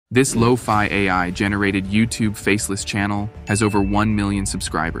This Lo-Fi AI-generated YouTube faceless channel has over 1 million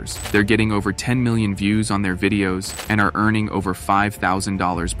subscribers. They're getting over 10 million views on their videos and are earning over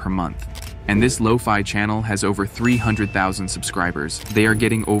 $5,000 per month. And this Lo-Fi channel has over 300,000 subscribers. They are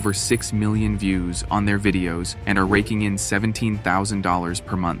getting over 6 million views on their videos and are raking in $17,000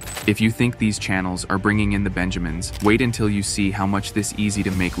 per month. If you think these channels are bringing in the Benjamins, wait until you see how much this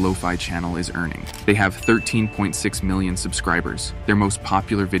easy-to-make Lo-Fi channel is earning. They have 13.6 million subscribers. Their most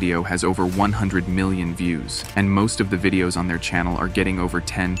popular video has over 100 million views, and most of the videos on their channel are getting over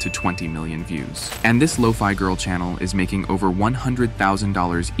 10 to 20 million views. And this Lo-Fi Girl channel is making over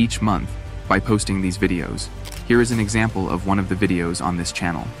 $100,000 each month by posting these videos. Here is an example of one of the videos on this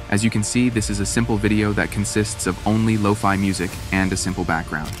channel. As you can see, this is a simple video that consists of only lo-fi music and a simple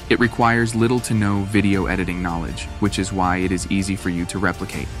background. It requires little to no video editing knowledge, which is why it is easy for you to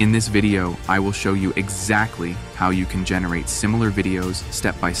replicate. In this video, I will show you exactly how you can generate similar videos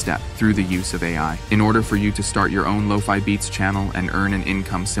step by step through the use of AI in order for you to start your own Lo-Fi Beats channel and earn an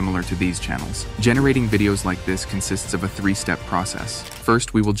income similar to these channels. Generating videos like this consists of a three-step process.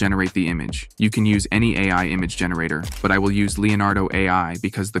 First, we will generate the image. You can use any AI image generator, but I will use Leonardo AI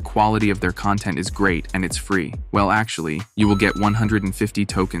because the quality of their content is great and it's free. Well, actually, you will get 150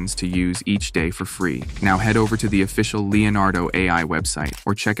 tokens to use each day for free. Now head over to the official Leonardo AI website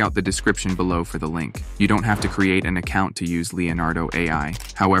or check out the description below for the link. You don't have to create an account to use Leonardo AI.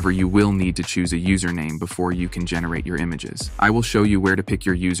 However, you will need to choose a username before you can generate your images. I will show you where to pick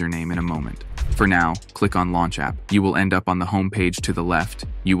your username in a moment. For now, click on Launch App. You will end up on the home page. To the left,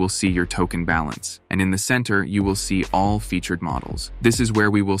 you will see your token balance, and in the center, you will see all featured models. This is where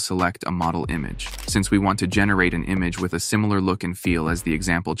we will select a model image, since we want to generate an image with a similar look and feel as the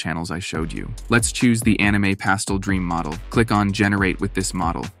example channels I showed you. Let's choose the Anime Pastel Dream model. Click on Generate with this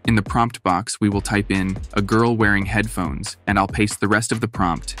model. In the prompt box, we will type in a girl wearing headphones, and I'll paste the rest of the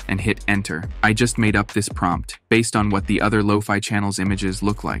prompt and hit Enter. I just made up this prompt based on what the other lo-fi channels images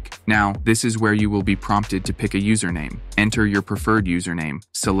look like. Now, this is where you will be prompted to pick a username. Enter your preferred username,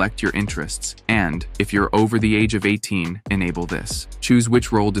 select your interests, and, if you're over the age of 18, enable this. Choose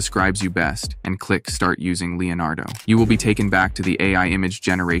which role describes you best, and click Start using Leonardo. You will be taken back to the AI image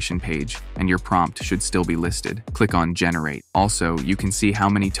generation page, and your prompt should still be listed. Click on Generate. Also, you can see how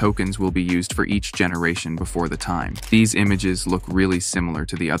many tokens will be used for each generation before the time. These images look really similar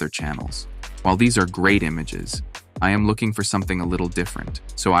to the other channels. While these are great images, I am looking for something a little different,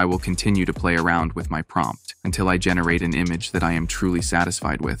 so I will continue to play around with my prompt until I generate an image that I am truly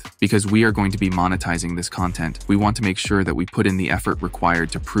satisfied with. Because we are going to be monetizing this content, we want to make sure that we put in the effort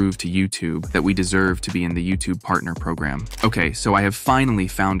required to prove to YouTube that we deserve to be in the YouTube Partner Program. Okay, so I have finally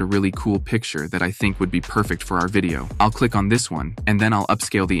found a really cool picture that I think would be perfect for our video. I'll click on this one, and then I'll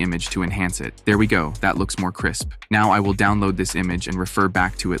upscale the image to enhance it. There we go, that looks more crisp. Now I will download this image and refer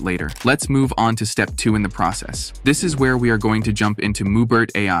back to it later. Let's move on to step 2 in the process. This is where we are going to jump into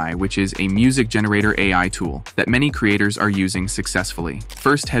Moobert AI, which is a music generator AI tool that many creators are using successfully.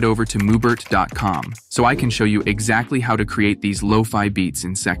 First, head over to moobert.com so I can show you exactly how to create these lo-fi beats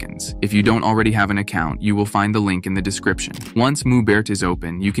in seconds. If you don't already have an account, you will find the link in the description. Once Moobert is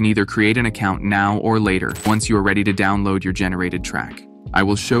open, you can either create an account now or later once you are ready to download your generated track. I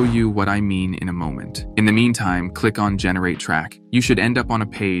will show you what I mean in a moment. In the meantime, click on Generate Track. You should end up on a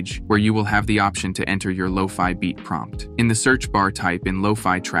page where you will have the option to enter your lo-fi beat prompt. In the search bar, type in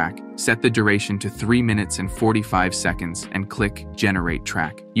lo-fi track, set the duration to 3 minutes and 45 seconds, and click Generate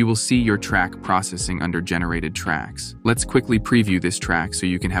Track. You will see your track processing under Generated Tracks. Let's quickly preview this track so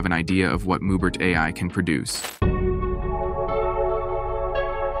you can have an idea of what Moobert AI can produce.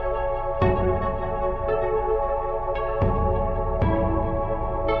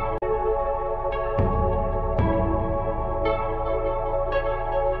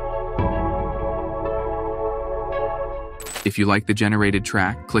 If you like the generated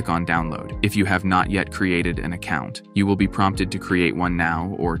track, click on Download. If you have not yet created an account, you will be prompted to create one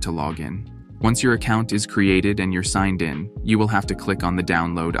now or to log in. Once your account is created and you're signed in, you will have to click on the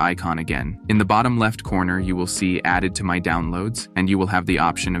download icon again. In the bottom left corner, you will see Added to My Downloads, and you will have the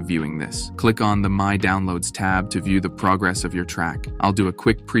option of viewing this. Click on the My Downloads tab to view the progress of your track. I'll do a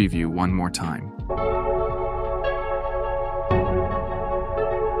quick preview one more time.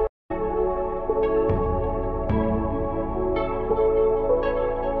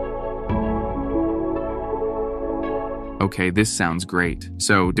 Okay, this sounds great.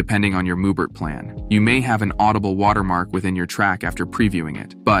 So, depending on your Moobert plan, you may have an audible watermark within your track after previewing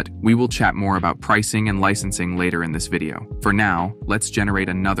it, but we will chat more about pricing and licensing later in this video. For now, let's generate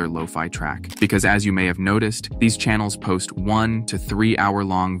another lo-fi track, because as you may have noticed, these channels post 1 to 3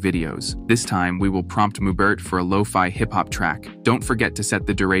 hour-long videos. This time, we will prompt Moobert for a lo-fi hip-hop track. Don't forget to set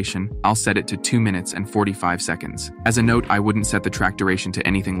the duration. I'll set it to 2 minutes and 45 seconds. As a note, I wouldn't set the track duration to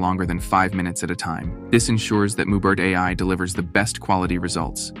anything longer than 5 minutes at a time. This ensures that Moobert AI delivers the best quality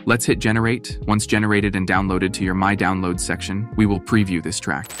results. Let's hit generate. Once generated and downloaded to your My Downloads section, we will preview this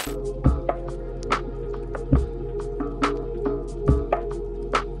track.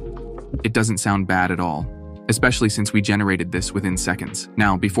 It doesn't sound bad at all, especially since we generated this within seconds.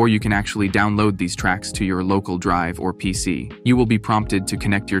 Now, before you can actually download these tracks to your local drive or PC, you will be prompted to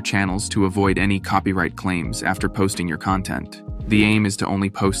connect your channels to avoid any copyright claims after posting your content. The aim is to only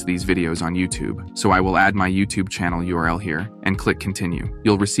post these videos on YouTube, so I will add my YouTube channel URL here and click continue.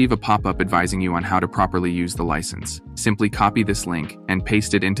 You'll receive a pop-up advising you on how to properly use the license. Simply copy this link and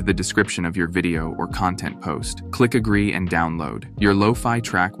paste it into the description of your video or content post. Click agree and download. Your lo-fi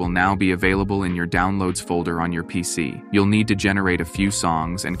track will now be available in your downloads folder on your PC. You'll need to generate a few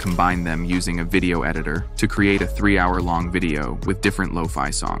songs and combine them using a video editor to create a 3-hour-long video with different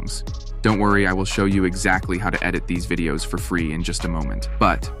lo-fi songs. Don't worry, I will show you exactly how to edit these videos for free in just a moment.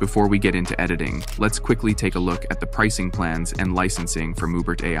 But before we get into editing, let's quickly take a look at the pricing plans and licensing for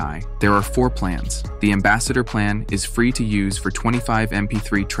Moobert AI. There are 4 plans. The Ambassador plan is free to use for 25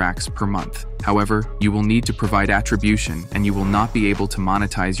 MP3 tracks per month. However, you will need to provide attribution and you will not be able to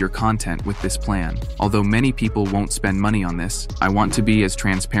monetize your content with this plan. Although many people won't spend money on this, I want to be as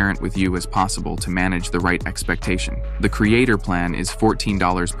transparent with you as possible to manage the right expectation. The Creator plan is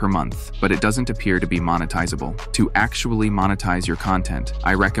 $14 per month, but it doesn't appear to be monetizable. To actually monetize your content,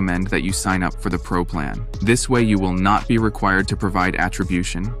 I recommend that you sign up for the Pro plan. This way you will not be required to provide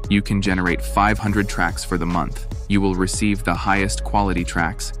attribution. You can generate 500 tracks for the month. You will receive the highest quality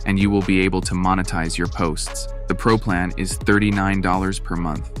tracks, and you will be able to monetize your posts. The Pro plan is $39 per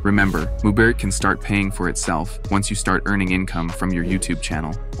month. Remember, Moobert can start paying for itself once you start earning income from your YouTube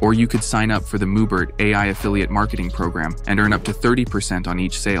channel. Or you could sign up for the Moobert AI Affiliate Marketing Program and earn up to 30% on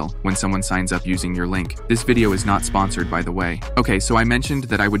each sale when someone signs up using your link. This video is not sponsored, by the way. Okay, so I mentioned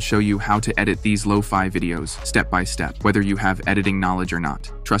that I would show you how to edit these lo-fi videos step by step, whether you have editing knowledge or not.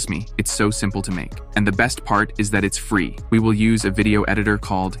 Trust me, it's so simple to make. And the best part is that it's free. We will use a video editor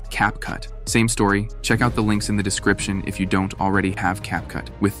called CapCut. Same story, check out the links in the description if you don't already have CapCut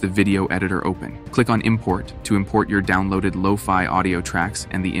with the video editor open. Click on Import to import your downloaded lo-fi audio tracks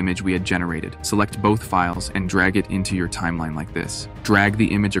and the image we had generated. Select both files and drag it into your timeline like this. Drag the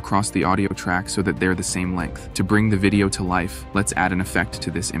image across the audio track so that they're the same length. To bring the video to life, let's add an effect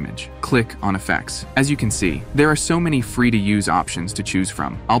to this image. Click on Effects. As you can see, there are so many free-to-use options to choose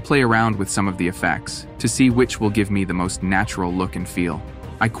from. I'll play around with some of the effects to see which will give me the most natural look and feel.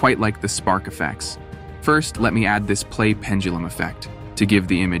 I quite like the spark effects. First, let me add this play pendulum effect to give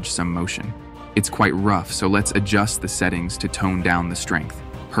the image some motion. It's quite rough, so let's adjust the settings to tone down the strength.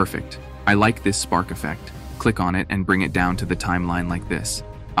 Perfect. I like this spark effect. Click on it and bring it down to the timeline like this.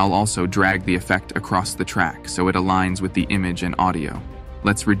 I'll also drag the effect across the track so it aligns with the image and audio.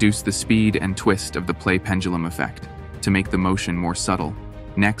 Let's reduce the speed and twist of the play pendulum effect to make the motion more subtle.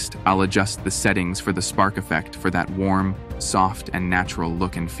 Next, I'll adjust the settings for the spark effect for that warm, soft, and natural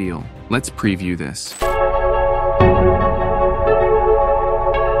look and feel. Let's preview this.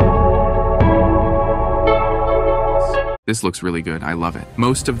 This looks really good, I love it.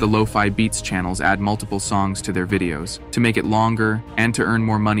 Most of the Lo-Fi Beats channels add multiple songs to their videos to make it longer and to earn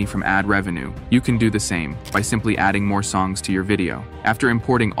more money from ad revenue. You can do the same by simply adding more songs to your video. After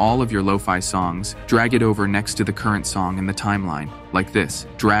importing all of your lo-fi songs, drag it over next to the current song in the timeline, like this.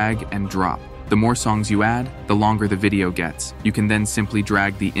 Drag and drop. The more songs you add, the longer the video gets. You can then simply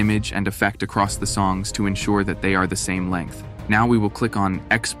drag the image and effect across the songs to ensure that they are the same length. Now we will click on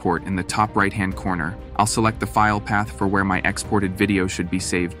Export in the top right-hand corner. I'll select the file path for where my exported video should be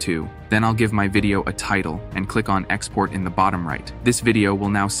saved to. Then I'll give my video a title and click on Export in the bottom right. This video will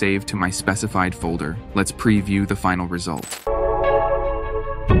now save to my specified folder. Let's preview the final result.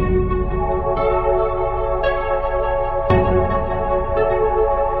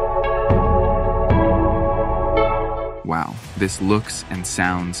 wow, this looks and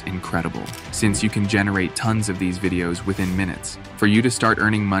sounds incredible, since you can generate tons of these videos within minutes. For you to start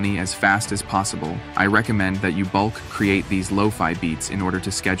earning money as fast as possible, I recommend that you bulk create these lo-fi beats in order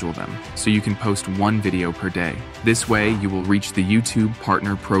to schedule them, so you can post one video per day. This way, you will reach the YouTube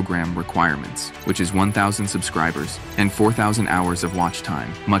Partner Program requirements, which is 1,000 subscribers and 4,000 hours of watch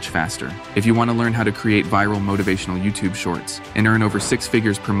time, much faster. If you want to learn how to create viral motivational YouTube shorts and earn over 6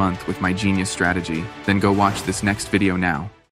 figures per month with my genius strategy, then go watch this next video now.